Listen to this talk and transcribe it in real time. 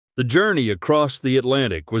The journey across the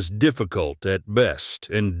Atlantic was difficult at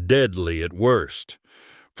best and deadly at worst.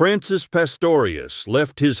 Francis Pastorius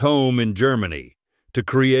left his home in Germany to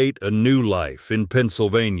create a new life in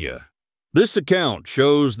Pennsylvania. This account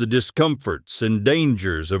shows the discomforts and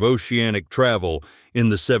dangers of oceanic travel in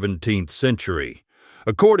the 17th century.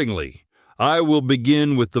 Accordingly, I will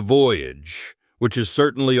begin with the voyage, which is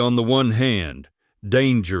certainly on the one hand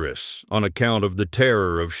dangerous on account of the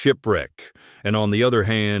terror of shipwreck, and on the other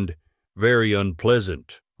hand, very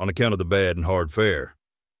unpleasant on account of the bad and hard fare.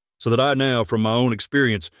 So that I now, from my own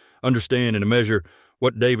experience, understand in a measure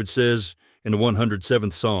what David says in the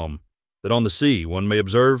 107th Psalm, that on the sea one may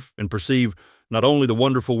observe and perceive not only the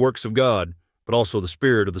wonderful works of God, but also the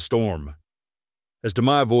spirit of the storm. As to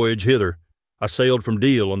my voyage hither, I sailed from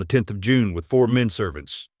Deal on the 10th of June with 4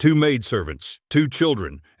 men-servants, 2 maid-servants, 2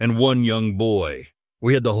 children, and 1 young boy.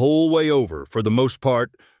 We had the whole way over, for the most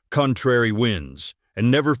part, contrary winds,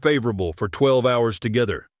 and never favorable for 12 hours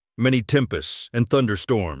together, many tempests and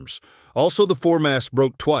thunderstorms. Also the foremast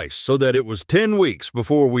broke twice, so that it was 10 weeks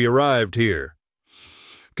before we arrived here.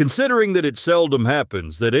 Considering that it seldom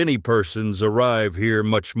happens that any persons arrive here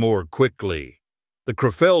much more quickly, the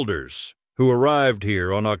Krefelders, who arrived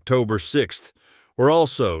here on October 6th, were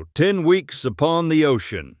also 10 weeks upon the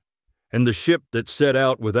ocean, and the ship that set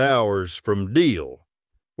out with ours from Deal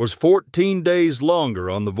was 14 days longer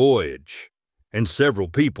on the voyage, and several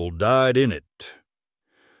people died in it.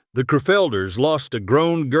 The Krefelders lost a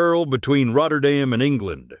grown girl between Rotterdam and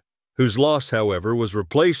England, whose loss, however, was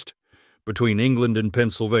replaced between England and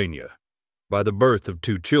Pennsylvania by the birth of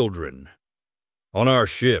 2 children. On our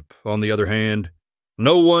ship, on the other hand,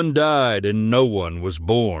 no one died and no one was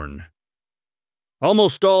born.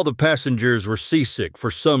 Almost all the passengers were seasick for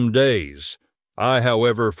some days, I,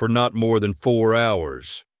 however, for not more than 4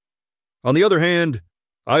 hours. On the other hand,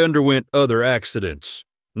 I underwent other accidents,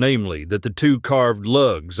 namely that the 2 carved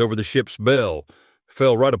lugs over the ship's bell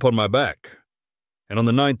fell right upon my back, and on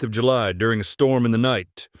the 9th of July, during a storm in the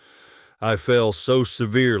night, I fell so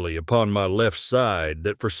severely upon my left side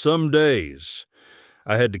that for some days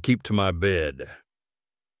I had to keep to my bed.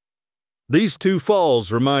 These 2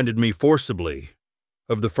 falls reminded me forcibly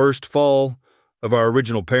of the first fall of our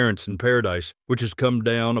original parents in paradise, which has come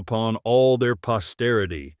down upon all their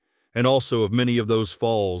posterity, and also of many of those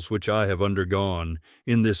falls which I have undergone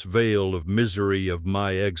in this vale of misery of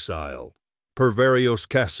my exile. Per varios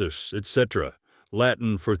casus, etc.,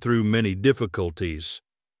 Latin for through many difficulties.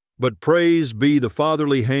 But praise be the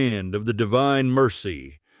fatherly hand of the divine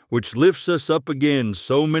mercy, which lifts us up again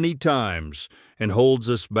so many times and holds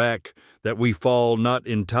us back that we fall not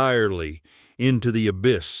entirely into the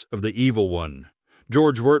abyss of the evil one.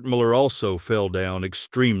 George Wertmuller also fell down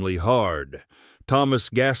extremely hard. Thomas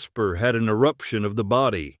Gasper had an eruption of the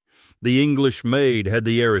body. The English maid had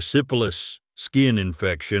the erysipelas, skin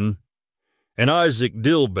infection. And Isaac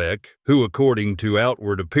Dilbeck, who according to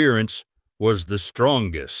outward appearance was the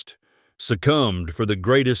strongest, succumbed for the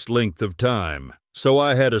greatest length of time. So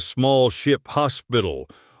I had a small ship hospital,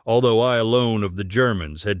 although I alone of the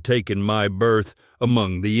Germans had taken my berth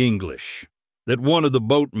among the English. That one of the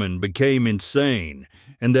boatmen became insane,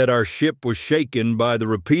 and that our ship was shaken by the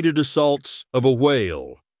repeated assaults of a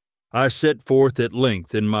whale, I set forth at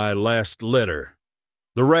length in my last letter.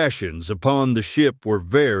 The rations upon the ship were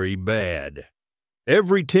very bad.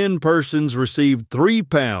 Every 10 persons received 3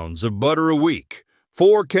 pounds of butter a week,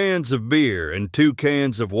 4 cans of beer, and 2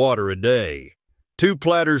 cans of water a day, 2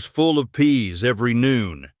 platters full of peas every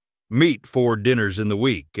noon, meat 4 dinners in the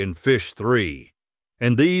week, and fish 3.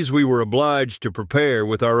 And these we were obliged to prepare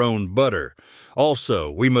with our own butter. Also,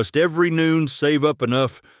 we must every noon save up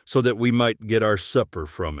enough so that we might get our supper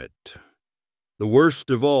from it. The worst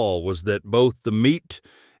of all was that both the meat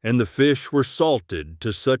and the fish were salted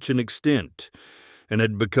to such an extent, and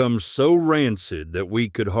had become so rancid that we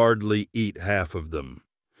could hardly eat half of them.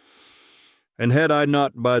 And had I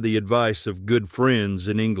not, by the advice of good friends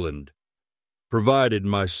in England, provided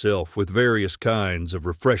myself with various kinds of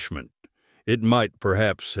refreshment, it might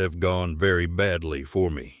perhaps have gone very badly for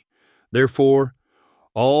me. Therefore,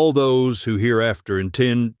 all those who hereafter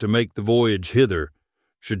intend to make the voyage hither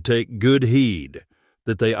should take good heed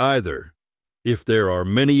that they either, if there are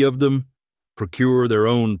many of them, procure their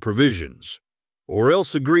own provisions, or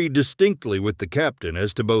else agree distinctly with the captain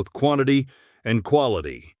as to both quantity and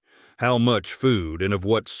quality, how much food and of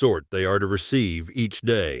what sort they are to receive each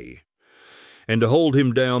day. And to hold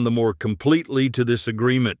him down the more completely to this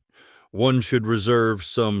agreement, one should reserve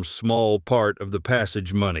some small part of the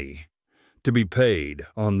passage money to be paid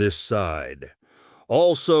on this side.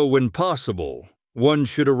 Also, when possible, One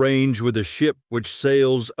should arrange with a ship which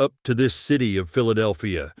sails up to this city of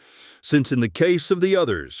Philadelphia, since in the case of the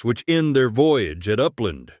others which end their voyage at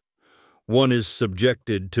Upland, one is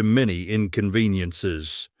subjected to many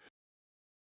inconveniences,